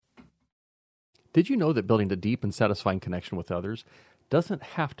Did you know that building a deep and satisfying connection with others doesn't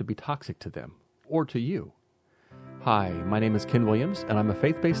have to be toxic to them or to you? Hi, my name is Ken Williams, and I'm a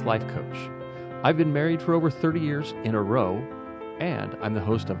faith-based life coach. I've been married for over 30 years in a row, and I'm the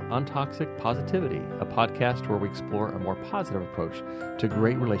host of Untoxic Positivity, a podcast where we explore a more positive approach to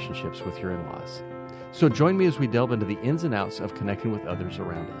great relationships with your in-laws. So join me as we delve into the ins and outs of connecting with others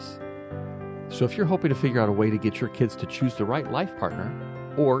around us. So if you're hoping to figure out a way to get your kids to choose the right life partner,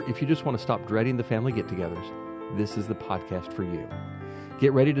 or if you just want to stop dreading the family get-togethers, this is the podcast for you.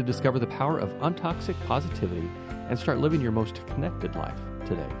 Get ready to discover the power of untoxic positivity and start living your most connected life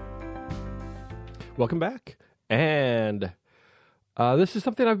today. Welcome back. And this is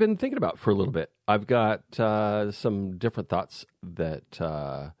something I've been thinking about for a little bit. I've got some different thoughts that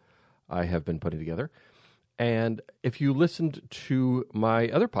I have been putting together. And if you listened to my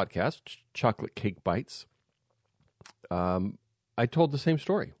other podcast, Chocolate Cake Bites, I told the same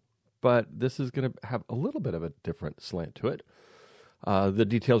story, but this is going to have a little bit of a different slant to it. The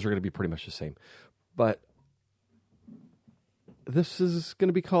details are going to be pretty much the same, but this is going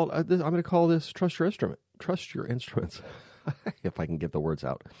to be called, I'm going to call this Trust Your Instrument. Trust Your Instruments, if I can get the words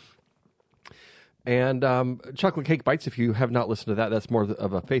out. And Chocolate Cake Bites, if you have not listened to that, that's more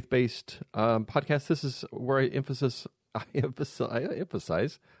of a faith-based podcast. This is where I emphasize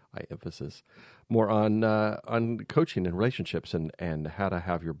more on coaching and relationships and how to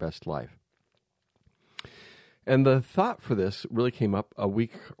have your best life. And the thought for this really came up a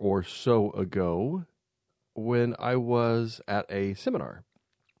week or so ago when I was at a seminar.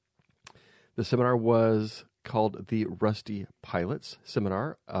 The seminar was called the Rusty Pilots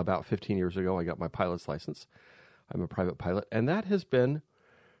Seminar. About 15 years ago, I got my pilot's license. I'm a private pilot, and that has been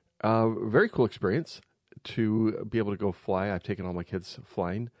a very cool experience to be able to go fly. I've taken all my kids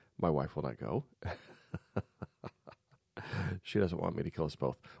flying. My wife will not go. She doesn't want me to kill us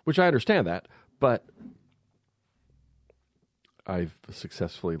both, which I understand that, but I've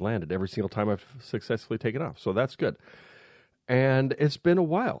successfully landed every single time I've successfully taken off, so that's good. And it's been a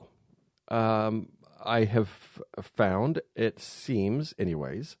while. I have found, it seems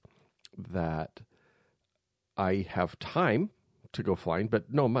anyways, that I have time to go flying,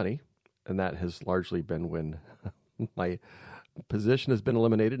 but no money, and that has largely been when my position has been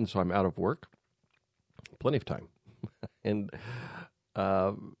eliminated, and so I'm out of work. Plenty of time. And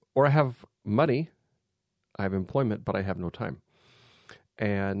or I have money, I have employment, but I have no time.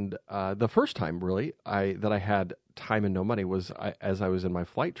 And the first time, really, that I had time and no money was as I was in my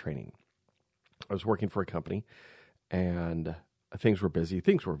flight training. I was working for a company, and things were busy.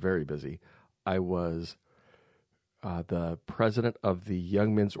 Things were very busy. I was the president of the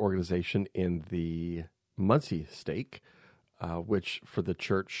Young Men's Organization in the Muncie stake, which for the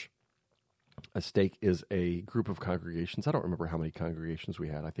church, a stake is a group of congregations. I don't remember how many congregations we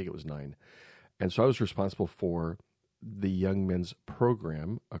had. I think it was 9. And so I was responsible for the Young Men's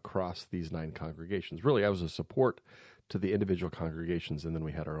program across these 9 congregations. Really, I was a support to the individual congregations, and then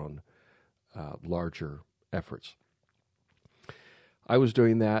we had our own larger efforts. I was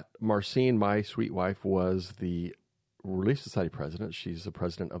doing that. Marcine, my sweet wife, was the Relief Society president. She's the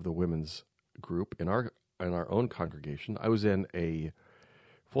president of the women's group in our own congregation. I was in a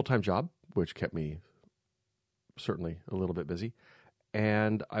full-time job, which kept me certainly a little bit busy.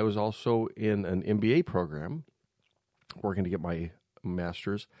 And I was also in an MBA program, working to get my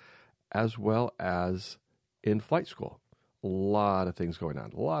master's, as well as in flight school. A lot of things going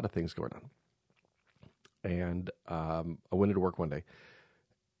on. And I went into work one day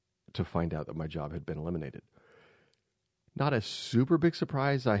to find out that my job had been eliminated. Not a super big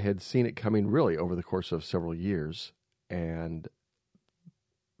surprise. I had seen it coming really over the course of several years. And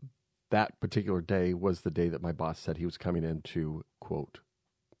that particular day was the day that my boss said he was coming in to, quote,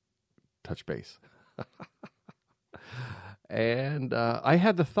 touch base. And I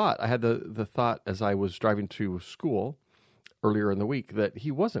had the thought as I was driving to school earlier in the week that he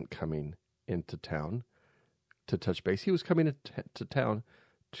wasn't coming into town to touch base. He was coming to town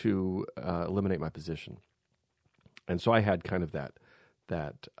to eliminate my position. And so I had kind of that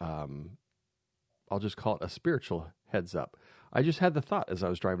I'll just call it a spiritual heads up. I just had the thought as I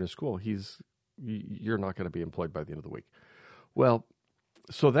was driving to school, you're not going to be employed by the end of the week. Well,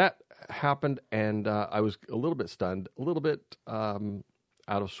 so that happened, and I was a little bit stunned, a little bit out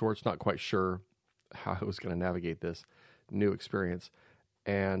of sorts, not quite sure how I was going to navigate this new experience.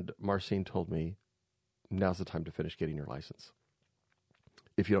 And Marcine told me, now's the time to finish getting your license.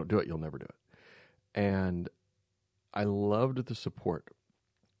 If you don't do it, you'll never do it. And I loved the support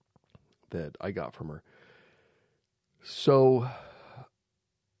that I got from her. So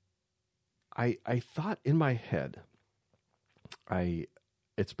I thought in my head, I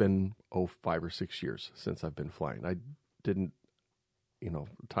it's been 5 or 6 years since I've been flying. I didn't,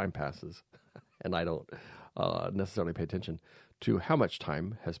 time passes, and I don't necessarily pay attention to how much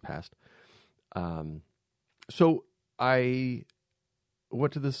time has passed. So I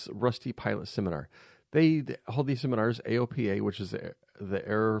went to this Rusty Pilot Seminar. They hold these seminars, AOPA, which is the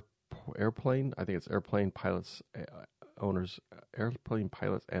airplane. I think it's Airplane Pilots Airplane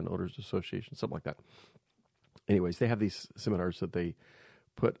Pilots and Owners Association, something like that. Anyways, they have these seminars that they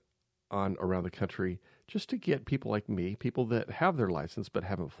put on around the country just to get people like me, people that have their license but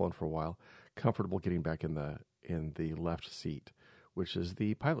haven't flown for a while, comfortable getting back in the left seat, which is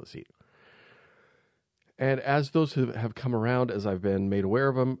the pilot seat. And as those have come around, as I've been made aware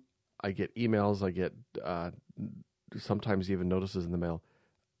of them, I get emails, I get sometimes even notices in the mail.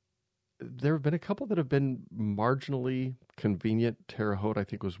 There have been a couple that have been marginally convenient. Terre Haute, I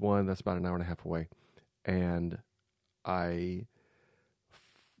think, was one. That's about an hour and a half away. And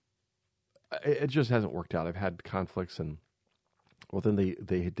it just hasn't worked out. I've had conflicts, and then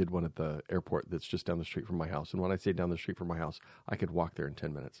they did one at the airport that's just down the street from my house. And when I say down the street from my house, I could walk there in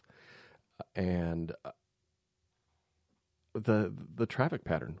 10 minutes. And the traffic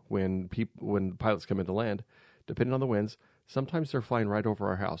pattern when pilots come into land, depending on the winds, sometimes they're flying right over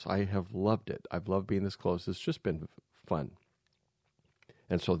our house. I have loved it. I've loved being this close. It's just been fun.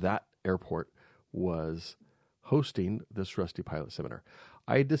 And so that airport was hosting this Rusty Pilot Seminar.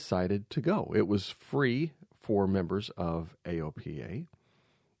 I decided to go. It was free for members of AOPA,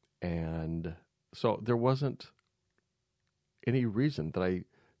 and so there wasn't any reason that I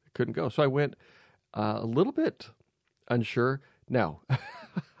couldn't go. So I went a little bit unsure. Now,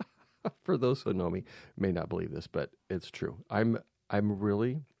 for those who know me, may not believe this, but it's true. I'm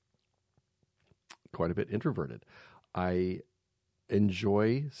really quite a bit introverted. I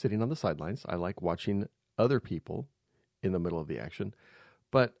enjoy sitting on the sidelines. I like watching other people in the middle of the action,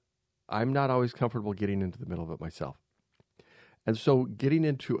 but I'm not always comfortable getting into the middle of it myself. And so getting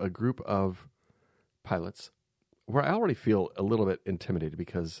into a group of pilots where I already feel a little bit intimidated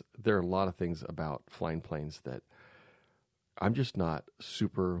because there are a lot of things about flying planes that I'm just not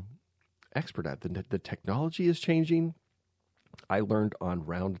super expert at. The technology is changing. I learned on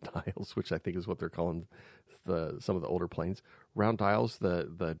round dials, which I think is what they're calling some of the older planes. Round dials,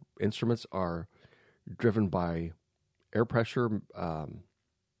 the instruments are driven by air pressure,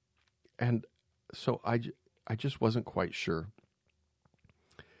 and so I just wasn't quite sure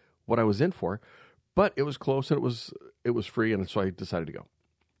what I was in for, but it was close and it was free, and so I decided to go.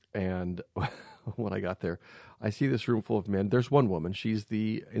 And when I got there, I see this room full of men. There's one woman; she's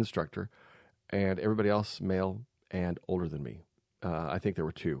the instructor, and everybody else male and older than me. I think there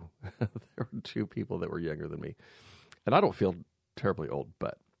were two. There were two people that were younger than me, and I don't feel terribly old,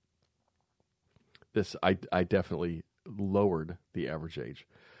 but I definitely lowered the average age.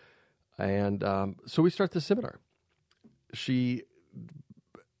 And so we start the seminar. She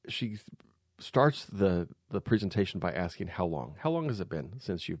starts the presentation by asking how long has it been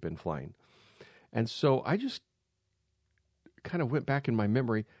since you've been flying? And so I just kind of went back in my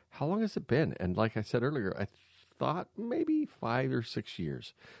memory, how long has it been? And like I said earlier, I thought maybe 5 or 6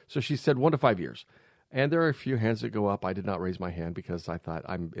 years. So she said 1 to 5 years. And there are a few hands that go up. I did not raise my hand because I thought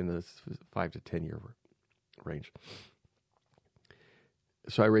I'm in the 5 to 10 year range.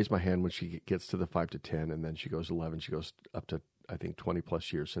 So I raised my hand when she gets to the 5 to 10, and then she goes 11. She goes up to, I think, 20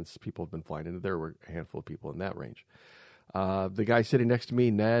 plus years since people have been flying. And there were a handful of people in that range. The guy sitting next to me,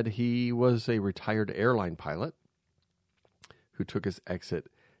 Ned, he was a retired airline pilot who took his exit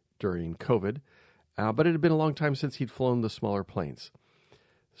during COVID. But it had been a long time since he'd flown the smaller planes.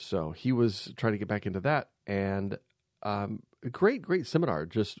 So he was trying to get back into that. And a great seminar,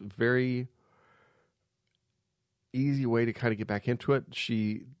 just very easy way to kind of get back into it.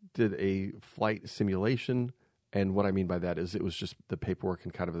 She did a flight simulation. And what I mean by that is it was just the paperwork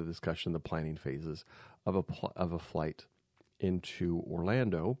and kind of the discussion, the planning phases of a flight into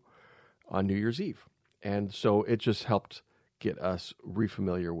Orlando on New Year's Eve. And so it just helped get us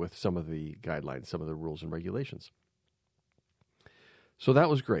refamiliar with some of the guidelines, some of the rules and regulations. So that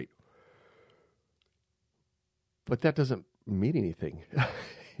was great. But that doesn't mean anything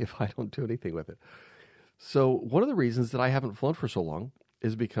if I don't do anything with it. So one of the reasons that I haven't flown for so long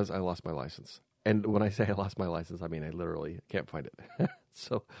is because I lost my license. And when I say I lost my license, I mean I literally can't find it.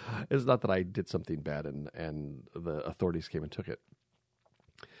 So it's not that I did something bad and the authorities came and took it.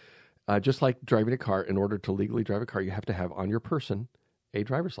 Just like driving a car, in order to legally drive a car, you have to have on your person a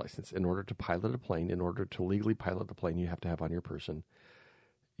driver's license. In order to pilot a plane, in order to legally pilot a plane, you have to have on your person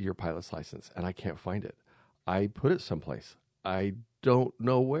your pilot's license. And I can't find it. I put it someplace. I don't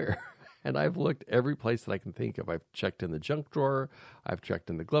know where. And I've looked every place that I can think of. I've checked in the junk drawer. I've checked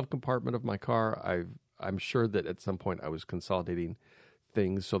in the glove compartment of my car. I'm sure that at some point I was consolidating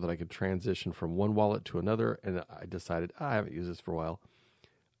things so that I could transition from one wallet to another. And I decided, I haven't used this for a while,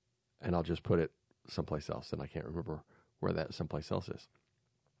 and I'll just put it someplace else. And I can't remember where that someplace else is.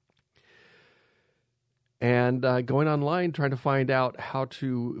 And going online, trying to find out how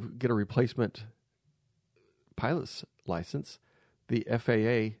to get a replacement pilot's license, the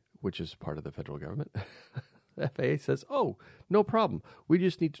FAA, which is part of the federal government, the FAA says, oh, no problem. We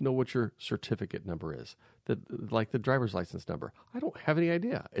just need to know what your certificate number is, like the driver's license number. I don't have any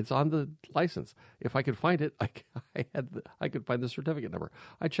idea. It's on the license. If I could find it, I could find the certificate number.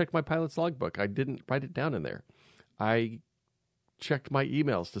 I checked my pilot's logbook. I didn't write it down in there. I checked my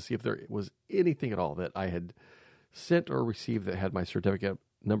emails to see if there was anything at all that I had sent or received that had my certificate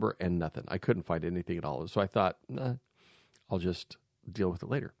number, and nothing. I couldn't find anything at all. So I thought, I'll just deal with it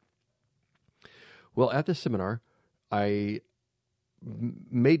later. Well, at this seminar, I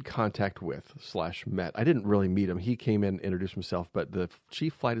made contact with / met. I didn't really meet him. He came in, introduced himself, but the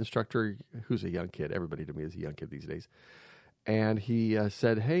chief flight instructor, who's a young kid, everybody to me is a young kid these days, and he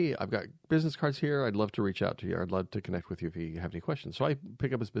said, hey, I've got business cards here. I'd love to reach out to you. I'd love to connect with you if you have any questions. So I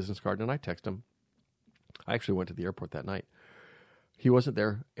pick up his business card and I text him. I actually went to the airport that night. He wasn't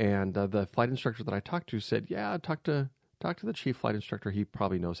there. And the flight instructor that I talked to said, yeah, talk to the chief flight instructor. He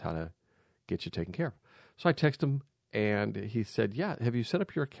probably knows how to get you taken care of. So I text him and he said, yeah, have you set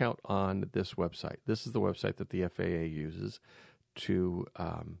up your account on this website? This is the website that the FAA uses to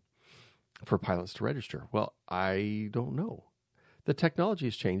for pilots to register. Well, I don't know. The technology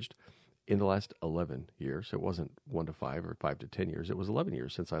has changed in the last 11 years. It wasn't 1 to 5 or 5 to 10 years. It was 11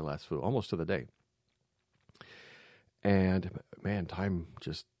 years since I last flew, almost to the day. And man, time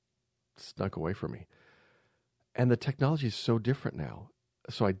just snuck away from me. And the technology is so different now.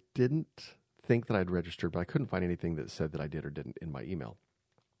 So I didn't think that I'd registered, but I couldn't find anything that said that I did or didn't in my email.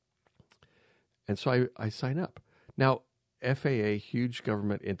 And so I sign up. Now, FAA, huge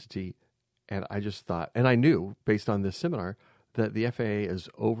government entity, and I just thought, and I knew based on this seminar, that the FAA is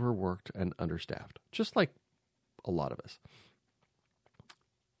overworked and understaffed, just like a lot of us.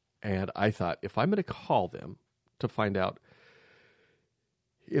 And I thought, if I'm going to call them to find out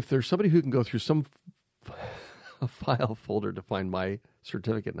if there's somebody who can go through some file folder to find my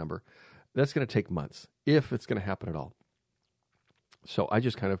certificate number, that's going to take months, if it's going to happen at all. So I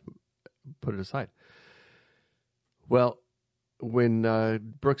just kind of put it aside. Well, when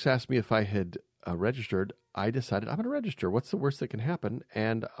Brooks asked me if I had registered, I decided I'm going to register. What's the worst that can happen?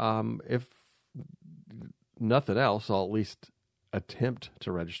 And if nothing else, I'll at least attempt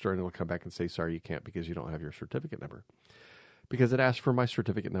to register, and it'll come back and say, sorry, you can't because you don't have your certificate number. Because it asked for my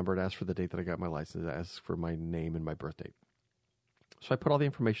certificate number, it asked for the date that I got my license, it asked for my name and my birth date. So I put all the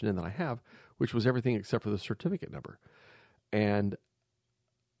information in that I have, which was everything except for the certificate number. And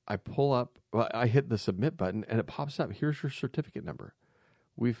I pull up, I hit the submit button, and it pops up, here's your certificate number.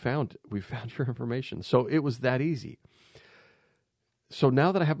 We found your information. So it was that easy. So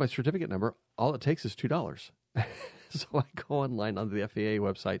now that I have my certificate number, all it takes is $2. So I go online on the FAA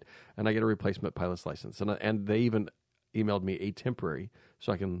website and I get a replacement pilot's license. And they even emailed me a temporary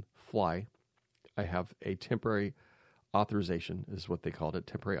so I can fly. I have a temporary authorization, is what they called it,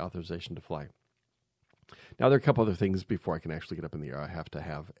 temporary authorization to fly. Now, there are a couple other things before I can actually get up in the air. I have to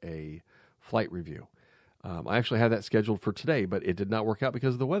have a flight review. I actually had that scheduled for today, but it did not work out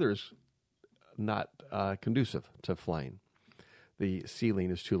because the weather is not conducive to flying. The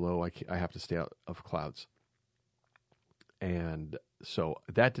ceiling is too low. I have to stay out of clouds. And so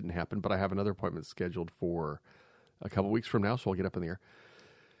that didn't happen, but I have another appointment scheduled for a couple weeks from now, so I'll get up in the air.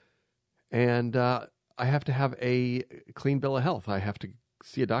 And I have to have a clean bill of health. I have to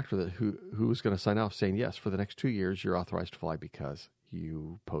see a doctor who is going to sign off saying, yes, for the next 2 years, you're authorized to fly because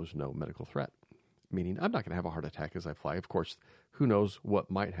you pose no medical threat. Meaning I'm not going to have a heart attack as I fly. Of course, who knows what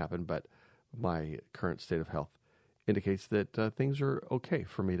might happen, but my current state of health indicates that things are okay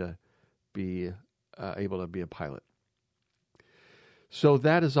for me to be able to be a pilot. So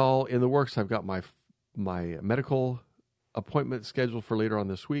that is all in the works. I've got my medical appointment scheduled for later on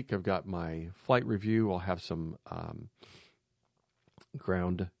this week. I've got my flight review. I'll have some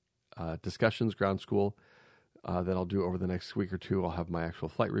ground discussions, ground school that I'll do over the next week or two. I'll have my actual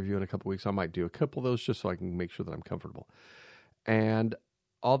flight review in a couple weeks. I might do a couple of those just so I can make sure that I'm comfortable. And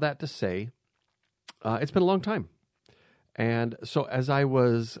all that to say, it's been a long time. And so as I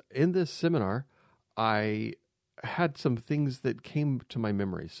was in this seminar, I had some things that came to my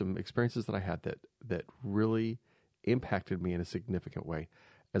memory, some experiences that I had that really impacted me in a significant way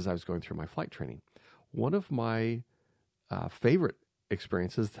as I was going through my flight training. One of my favorite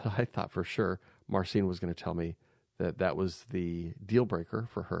experiences that I thought for sure Marcine was going to tell me that that was the deal breaker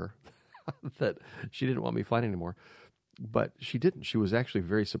for her, that she didn't want me flying anymore. But she didn't. She was actually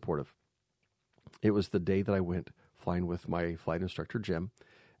very supportive. It was the day that I went flying with my flight instructor, Jim,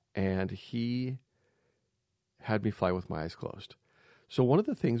 and he had me fly with my eyes closed. So one of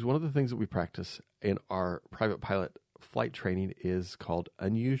the things that we practice in our private pilot flight training is called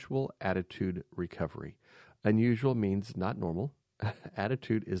unusual attitude recovery. Unusual means not normal.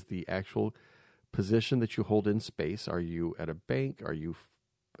 Attitude is the actual position that you hold in space. Are you at a bank? Are you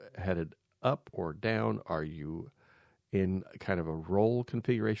headed up or down? Are you in kind of a roll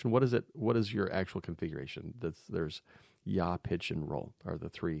configuration? What is it? What is your actual configuration? There's yaw, pitch, and roll are the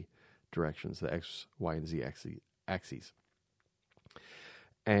three directions, the X, Y, and Z axes.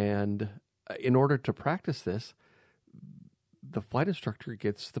 And in order to practice this, the flight instructor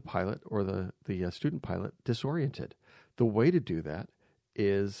gets the pilot or the student pilot disoriented. The way to do that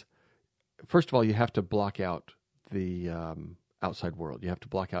is, first of all, you have to block out the outside world. You have to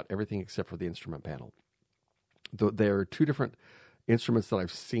block out everything except for the instrument panel. There are two different instruments that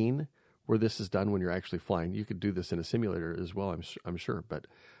I've seen where this is done when you're actually flying. You could do this in a simulator as well, I'm sure. But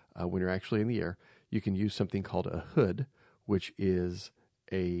when you're actually in the air, you can use something called a hood, which is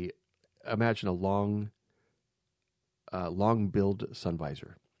imagine a long-billed sun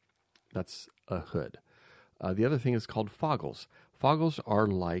visor. That's a hood. The other thing is called foggles. Foggles are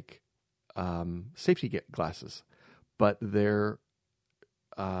like safety glasses, but they're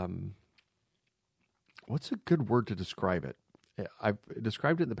what's a good word to describe it? I've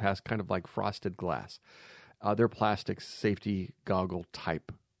described it in the past kind of like frosted glass. They're plastic safety goggle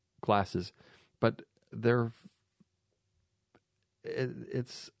type glasses, but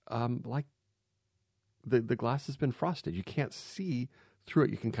it's like the glass has been frosted. You can't see through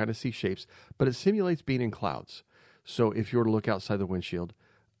it. You can kind of see shapes, but it simulates being in clouds. So if you were to look outside the windshield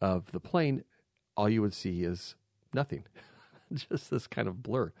of the plane, all you would see is nothing, just this kind of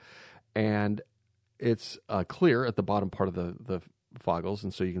blur. And it's clear at the bottom part of the foggles,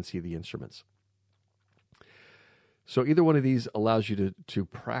 and so you can see the instruments. So either one of these allows you to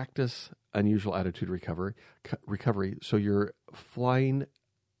practice unusual attitude recovery. So you're flying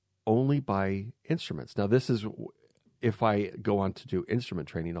only by instruments. Now, this is, if I go on to do instrument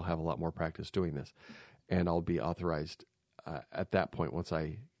training, I'll have a lot more practice doing this, and I'll be authorized at that point. Once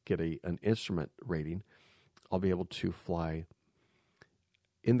I get an instrument rating, I'll be able to fly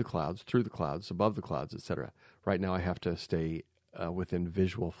in the clouds, through the clouds, above the clouds, etc. Right now, I have to stay within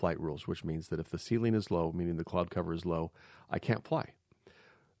visual flight rules, which means that if the ceiling is low, meaning the cloud cover is low, I can't fly.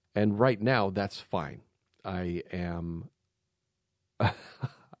 And right now, that's fine. I'm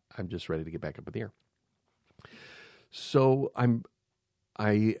just ready to get back up in the air. So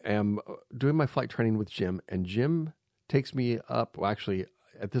I am doing my flight training with Jim, and Jim takes me up. Well, actually,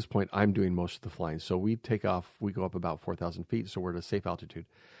 at this point, I'm doing most of the flying. So we take off. We go up about 4,000 feet, so we're at a safe altitude.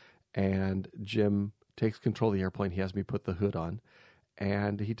 And Jim takes control of the airplane. He has me put the hood on,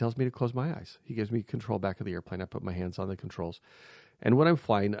 and he tells me to close my eyes. He gives me control back of the airplane. I put my hands on the controls. And when I'm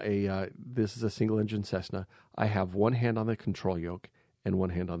flying, this is a single-engine Cessna, I have one hand on the control yoke and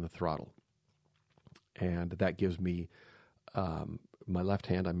one hand on the throttle. And that gives me my left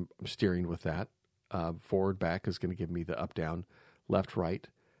hand, I'm steering with that. Forward, back is going to give me the up, down. Left, right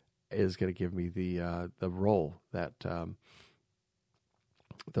is going to give me the roll, that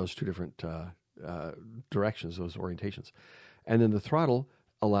those two different directions, those orientations. And then the throttle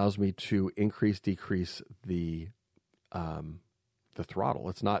allows me to increase, decrease the throttle.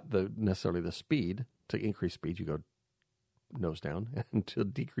 It's not necessarily the speed. To increase speed, you go nose down, and to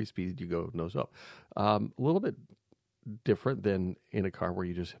decrease speed, you go nose up. A little bit different than in a car where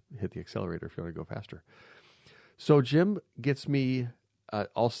you just hit the accelerator if you want to go faster. So Jim gets me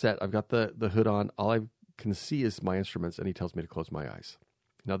all set. I've got the hood on. All I can see is my instruments, and he tells me to close my eyes.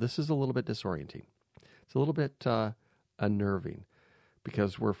 Now, this is a little bit disorienting. It's a little bit unnerving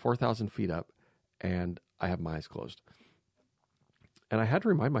because we're 4,000 feet up, and I have my eyes closed. And I had to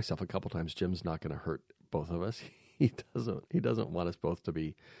remind myself a couple times, Jim's not going to hurt both of us. He doesn't want us both to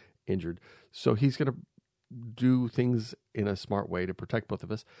be injured. So he's going to do things in a smart way to protect both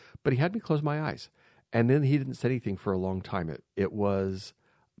of us. But he had me close my eyes. And then he didn't say anything for a long time. It was,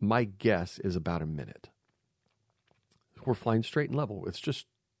 my guess is about a minute. We're flying straight and level. It's just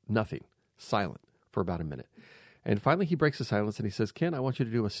nothing, silent for about a minute. And finally he breaks the silence and he says, Ken, I want you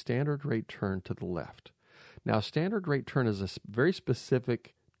to do a standard rate turn to the left. Now, standard rate turn is a very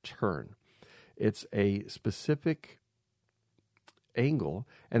specific turn. It's a specific angle,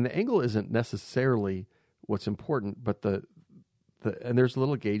 and the angle isn't necessarily what's important, but and there's a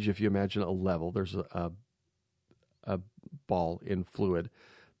little gauge. If you imagine a level, there's a a ball in fluid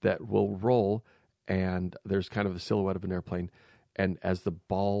that will roll, and there's kind of the silhouette of an airplane. And as the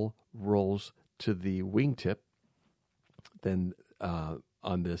ball rolls to the wingtip, then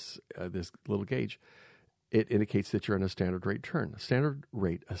on this little gauge, it indicates that you're in a standard rate turn. A standard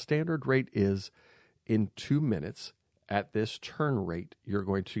rate is in 2 minutes. At this turn rate, you're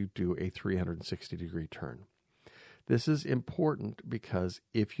going to do a 360-degree turn. This is important because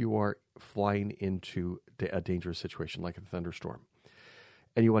if you are flying into a dangerous situation like a thunderstorm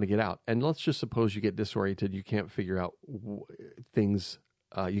and you want to get out, and let's just suppose you get disoriented, you can't figure out things,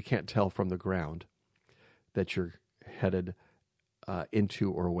 you can't tell from the ground that you're headed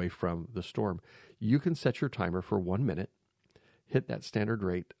into or away from the storm, you can set your timer for 1 minute, hit that standard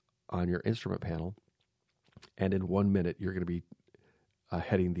rate on your instrument panel, and in 1 minute, you're going to be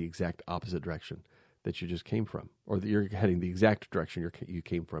heading the exact opposite direction that you just came from, or that you're heading the exact direction you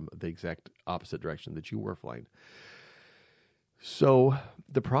came from, the exact opposite direction that you were flying. So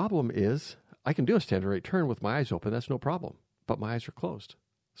the problem is I can do a standard rate turn with my eyes open. That's no problem, but my eyes are closed.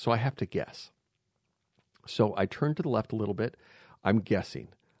 So I have to guess. So I turn to the left a little bit. I'm guessing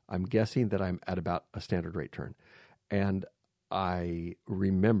that I'm at about a standard rate turn. And I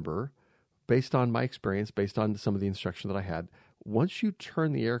remember, based on my experience, based on some of the instruction that I had, once you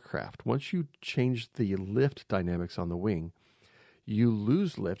turn the aircraft, once you change the lift dynamics on the wing, you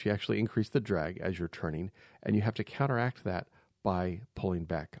lose lift. You actually increase the drag as you're turning, and you have to counteract that by pulling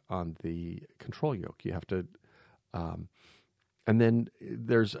back on the control yoke. You have to, and then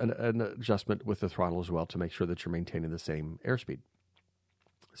there's an adjustment with the throttle as well to make sure that you're maintaining the same airspeed.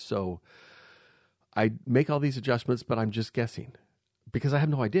 So I make all these adjustments, but I'm just guessing because I have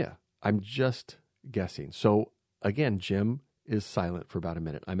no idea. I'm just guessing. So again, Jim is silent for about a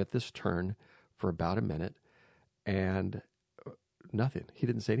minute. I'm at this turn for about a minute and nothing. He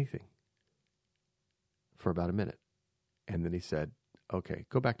didn't say anything for about a minute. And then he said, okay,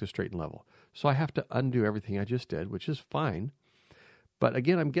 go back to straight and level. So I have to undo everything I just did, which is fine. But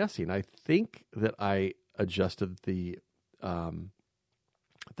again, I'm guessing. I think that I adjusted the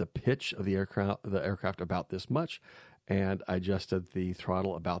pitch of the aircraft about this much, and I adjusted the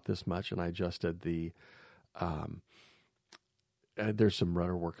throttle about this much, and I adjusted the there's some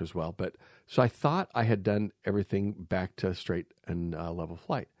rudder work as well. But so I thought I had done everything back to straight and level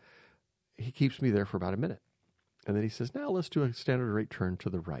flight. He keeps me there for about a minute. And then he says, now let's do a standard rate turn to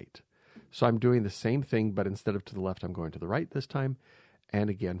the right. So I'm doing the same thing, but instead of to the left, I'm going to the right this time. And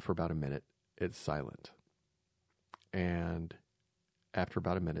again, for about a minute, it's silent. And after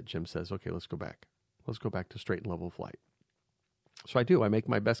about a minute, Jim says, okay, let's go back. Let's go back to straight and level flight. So I do. I make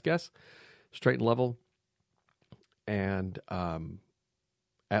my best guess, straight and level. And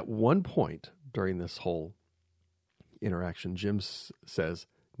at one point during this whole interaction, Jim says,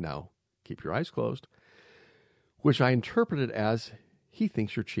 now keep your eyes closed, which I interpreted as he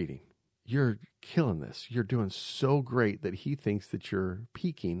thinks you're cheating. You're killing this. You're doing so great that he thinks that you're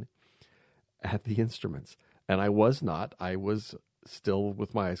peeking at the instruments. And I was not. I was still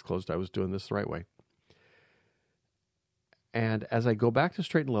with my eyes closed. I was doing this the right way. And as I go back to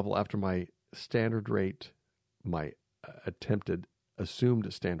straight and level after my standard rate, my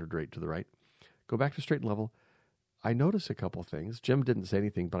assumed standard rate to the right, go back to straight and level, I notice a couple things. Jim didn't say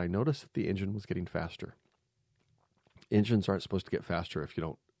anything, but I noticed that the engine was getting faster. Engines aren't supposed to get faster if you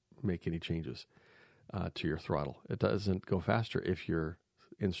don't make any changes to your throttle. It doesn't go faster if you're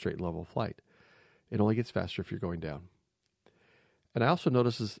in straight and level flight. It only gets faster if you're going down. And I also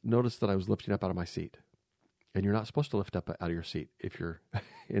noticed that I was lifting up out of my seat. And you're not supposed to lift up out of your seat if you're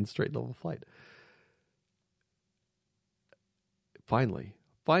in straight and level flight. Finally,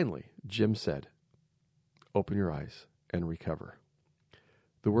 Jim said, open your eyes and recover.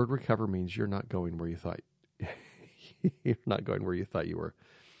 The word recover means you're not going where you thought you were.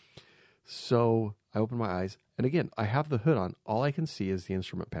 So I open my eyes, and again, I have the hood on. All I can see is the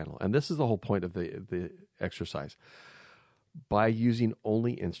instrument panel. And this is the whole point of the exercise. By using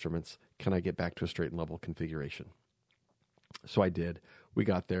only instruments, can I get back to a straight and level configuration? So I did. We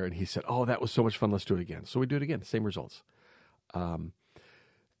got there, and he said, oh, that was so much fun. Let's do it again. So we do it again. Same results. And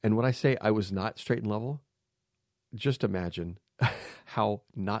when I say I was not straight and level, just imagine how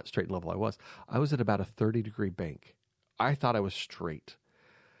not straight and level I was. I was at about a 30-degree bank. I thought I was straight.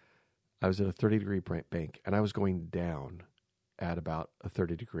 I was at a 30-degree bank, and I was going down at about a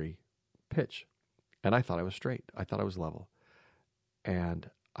 30-degree pitch. And I thought I was straight. I thought I was level. And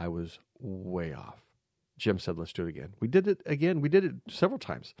I was way off. Jim said, let's do it again. We did it again. We did it several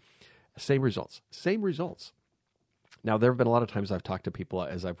times. Same results. Now, there have been a lot of times I've talked to people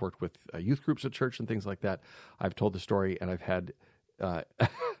as I've worked with youth groups at church and things like that. I've told the story, and I've had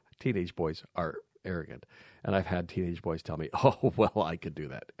teenage boys are arrogant. And I've had teenage boys tell me, "Oh, well, I could do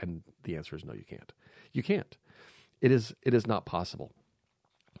that." And the answer is no, you can't. You can't. It is not possible.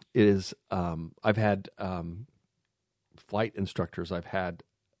 It is, I've had flight instructors, I've had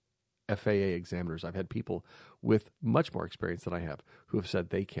FAA examiners, I've had people with much more experience than I have who have said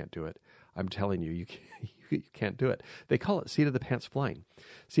they can't do it. I'm telling you, you can't do it. They call it seat of the pants flying.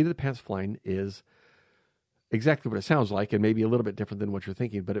 Seat of the pants flying is exactly what it sounds like, and maybe a little bit different than what you're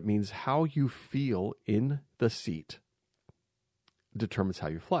thinking, but it means how you feel in the seat determines how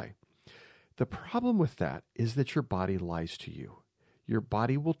you fly. The problem with that is that your body lies to you. Your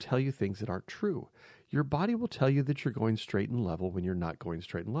body will tell you things that aren't true. Your body will tell you that you're going straight and level when you're not going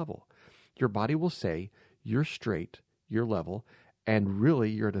straight and level. Your body will say you're straight, you're level, and really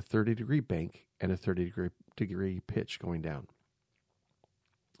you're at a 30-degree bank and a 30-degree pitch going down.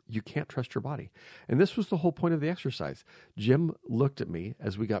 You can't trust your body. And this was the whole point of the exercise. Jim looked at me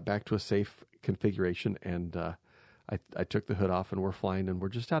as we got back to a safe configuration, and I took the hood off, and we're flying, and we're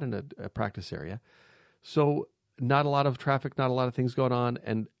just out in a practice area. So not a lot of traffic, not a lot of things going on,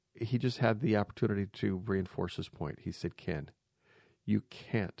 and he just had the opportunity to reinforce his point. He said, "Ken, you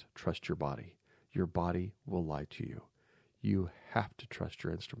can't trust your body. Your body will lie to you. You have to trust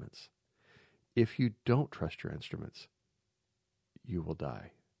your instruments. If you don't trust your instruments, you will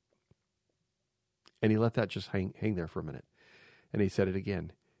die." And he let that just hang there for a minute. And he said it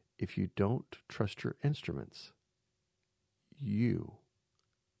again. If you don't trust your instruments, you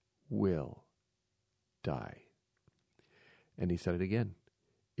will die. And he said it again.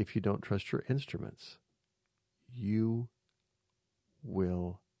 If you don't trust your instruments, you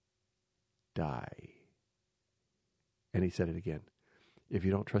will die. And he said it again. If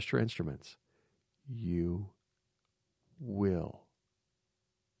you don't trust your instruments, you will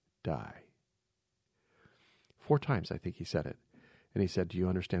die. 4 times, I think he said it. And he said, "Do you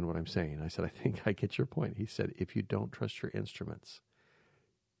understand what I'm saying?" I said, "I think I get your point." He said, "If you don't trust your instruments,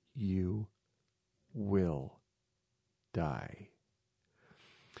 you will die."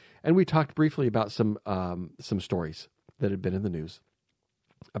 And we talked briefly about some stories that had been in the news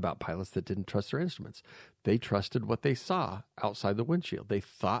about pilots that didn't trust their instruments. They trusted what they saw outside the windshield. They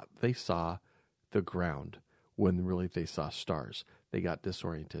thought they saw the ground when really they saw stars. They got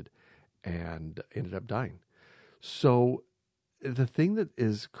disoriented and ended up dying. So the thing that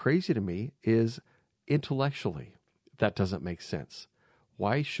is crazy to me is intellectually, that doesn't make sense.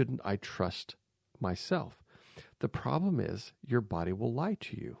 Why shouldn't I trust myself? The problem is your body will lie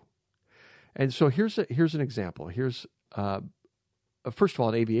to you. And so here's an example. Here's first of all,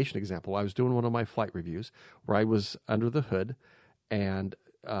 an aviation example. I was doing one of my flight reviews where I was under the hood, and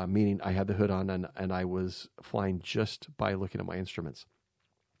meaning I had the hood on and I was flying just by looking at my instruments.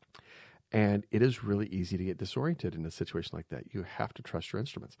 And it is really easy to get disoriented in a situation like that. You have to trust your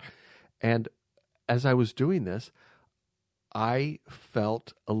instruments. And as I was doing this, I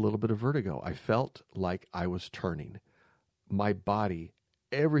felt a little bit of vertigo. I felt like I was turning. My body,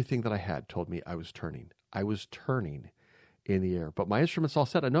 everything that I had told me I was turning. I was turning in the air. But my instruments all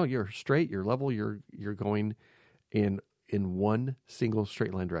said, "No, you're straight, you're level, you're going in one single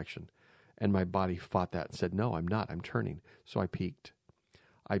straight line direction." And my body fought that and said, "No, I'm not. I'm turning." So I peaked.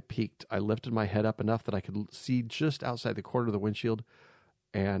 I lifted my head up enough that I could see just outside the corner of the windshield,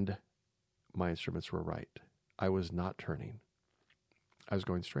 and my instruments were right. I was not turning. I was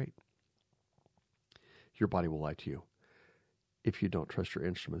going straight. Your body will lie to you. If you don't trust your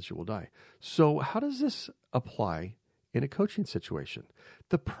instruments, you will die. So how does this apply in a coaching situation?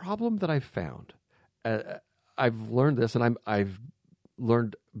 The problem that I've found, I've learned this, and I've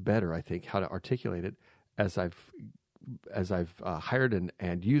learned better, I think, how to articulate it as I've hired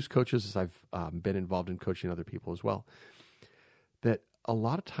and used coaches, as I've been involved in coaching other people as well, that a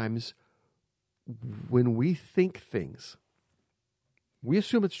lot of times when we think things, we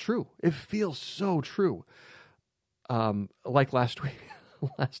assume it's true. It feels so true. Like last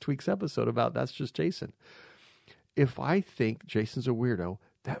week's episode about That's Just Jason. If I think Jason's a weirdo,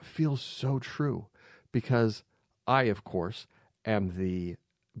 that feels so true because I, of course, am the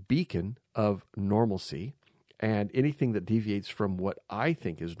beacon of normalcy. And anything that deviates from what I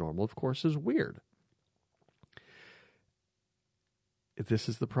think is normal, of course, is weird. This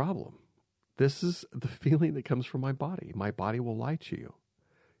is the problem. This is the feeling that comes from my body. My body will lie to you.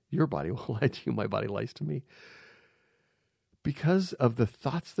 Your body will lie to you. My body lies to me. Because of the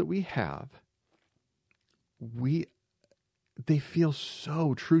thoughts that we have, they feel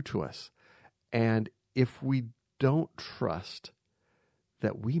so true to us. And if we don't trust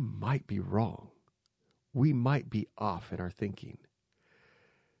that we might be wrong, we might be off in our thinking.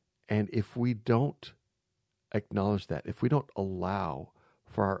 And if we don't acknowledge that, if we don't allow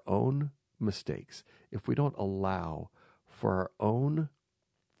for our own mistakes, if we don't allow for our own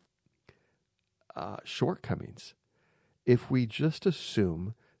shortcomings, if we just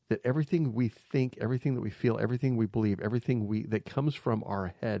assume that everything we think, everything that we feel, everything we believe, everything that comes from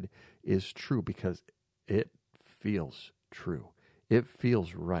our head is true because it feels true. It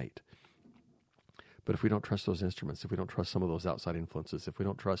feels right. But if we don't trust those instruments, if we don't trust some of those outside influences, if we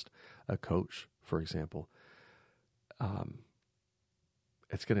don't trust a coach, for example,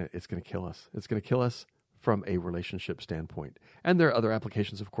 it's gonna kill us. It's gonna kill us from a relationship standpoint. And there are other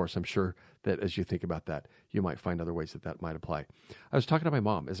applications, of course. I'm sure that as you think about that, you might find other ways that might apply. I was talking to my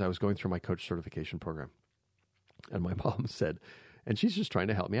mom as I was going through my coach certification program. And my mom said, and she's just trying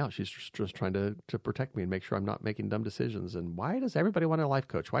to help me out. She's just trying to protect me and make sure I'm not making dumb decisions. And why does everybody want a life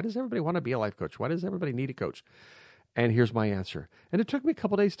coach? Why does everybody want to be a life coach? Why does everybody need a coach? And here's my answer. And it took me a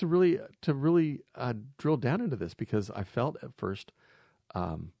couple days to really drill down into this because I felt at first,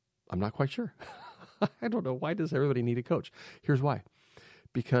 I'm not quite sure. I don't know. Why does everybody need a coach? Here's why.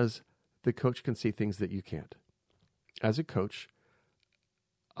 Because the coach can see things that you can't. As a coach,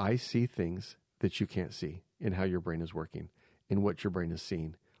 I see things that you can't see in how your brain is working, in what your brain is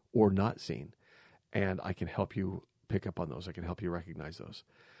seeing or not seeing. And I can help you pick up on those. I can help you recognize those.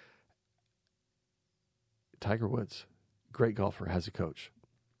 Tiger Woods, great golfer, has a coach.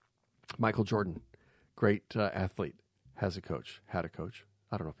 Michael Jordan, great athlete, has a coach, had a coach.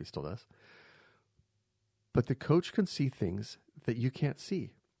 I don't know if he still does. But the coach can see things that you can't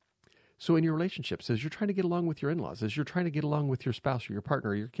see. So in your relationships, as you're trying to get along with your in-laws, as you're trying to get along with your spouse or your partner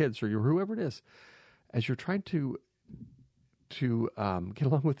or your kids or whoever it is, as you're trying to get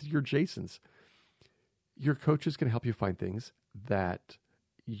along with your Jasons, your coach is going to help you find things that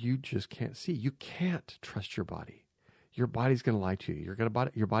you just can't see. You can't trust your body. Your body's going to lie to you.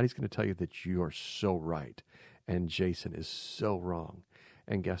 Your body's going to tell you that you are so right and Jason is so wrong.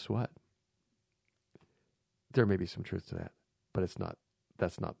 And guess what? There may be some truth to that, but that's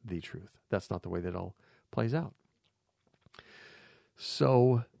not the truth. That's not the way that it all plays out.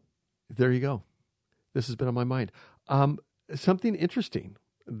 So there you go. This has been on my mind. Something interesting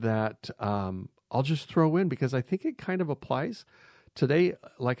that I'll just throw in because I think it kind of applies. Today,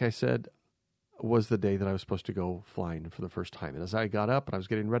 like I said, was the day that I was supposed to go flying for the first time. And as I got up and I was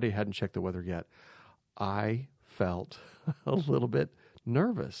getting ready, hadn't checked the weather yet, I felt a little bit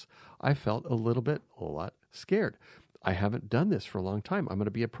nervous. I felt a lot scared. I haven't done this for a long time. I'm going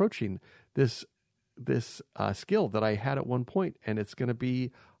to be approaching this skill that I had at one point, and it's going to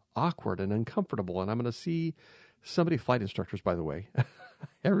be awkward and uncomfortable. And I'm going to see flight instructors, by the way,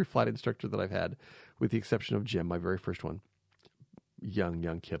 every flight instructor that I've had, with the exception of Jim, my very first one,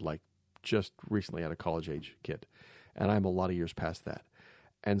 young kid, like just recently out of college age kid. And I'm a lot of years past that.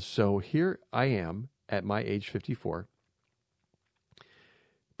 And so here I am at my age 54,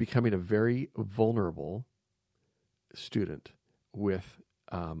 becoming a very vulnerable student with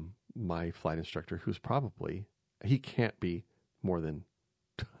my flight instructor, who's he can't be more than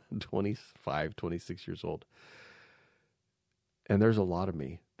 25, 26 years old. And there's a lot of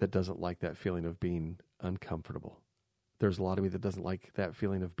me that doesn't like that feeling of being uncomfortable. There's a lot of me that doesn't like that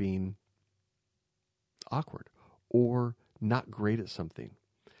feeling of being awkward or not great at something.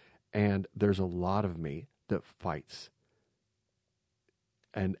 And there's a lot of me that fights.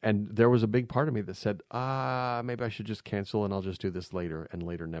 And there was a big part of me that said, maybe I should just cancel and I'll just do this later. And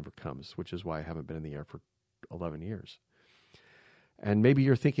later never comes, which is why I haven't been in the air for 11 years. And maybe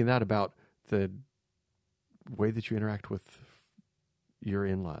you're thinking that about the way that you interact with your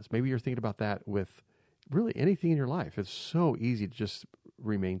in-laws. Maybe you're thinking about that with really anything in your life. It's so easy to just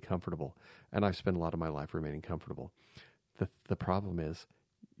remain comfortable. And I've spent a lot of my life remaining comfortable. The problem is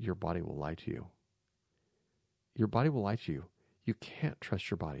your body will lie to you. Your body will lie to you. You can't trust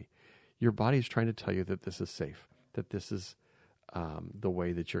your body. Your body is trying to tell you that this is safe, that this is the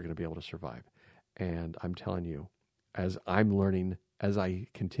way that you're going to be able to survive. And I'm telling you, as I'm learning, as I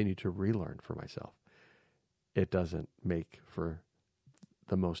continue to relearn for myself, it doesn't make for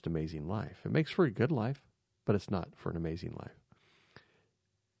the most amazing life. It makes for a good life, but it's not for an amazing life.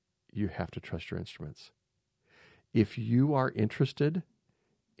 You have to trust your instruments. If you are interested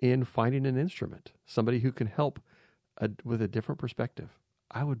in finding an instrument, somebody who can help with a different perspective,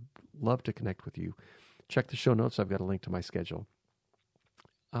 I would love to connect with you. Check the show notes. I've got a link to my schedule.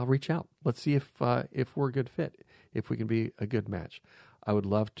 I'll reach out. Let's see if we're a good fit, if we can be a good match. I would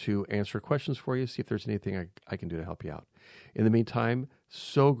love to answer questions for you, see if there's anything I can do to help you out. In the meantime,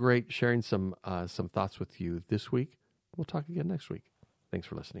 so great sharing some thoughts with you this week. We'll talk again next week. Thanks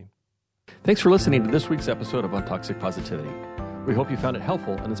for listening. Thanks for listening to this week's episode of Untoxic Positivity. We hope you found it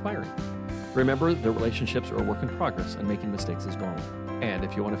helpful and inspiring. Remember that relationships are a work in progress and making mistakes is normal. And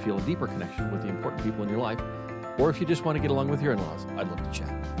if you want to feel a deeper connection with the important people in your life, or if you just want to get along with your in-laws, I'd love to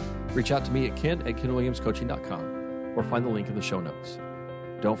chat. Reach out to me at ken@kenwilliamscoaching.com or find the link in the show notes.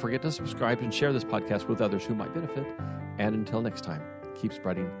 Don't forget to subscribe and share this podcast with others who might benefit. And until next time, keep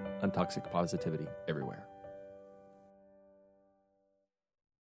spreading untoxic positivity everywhere.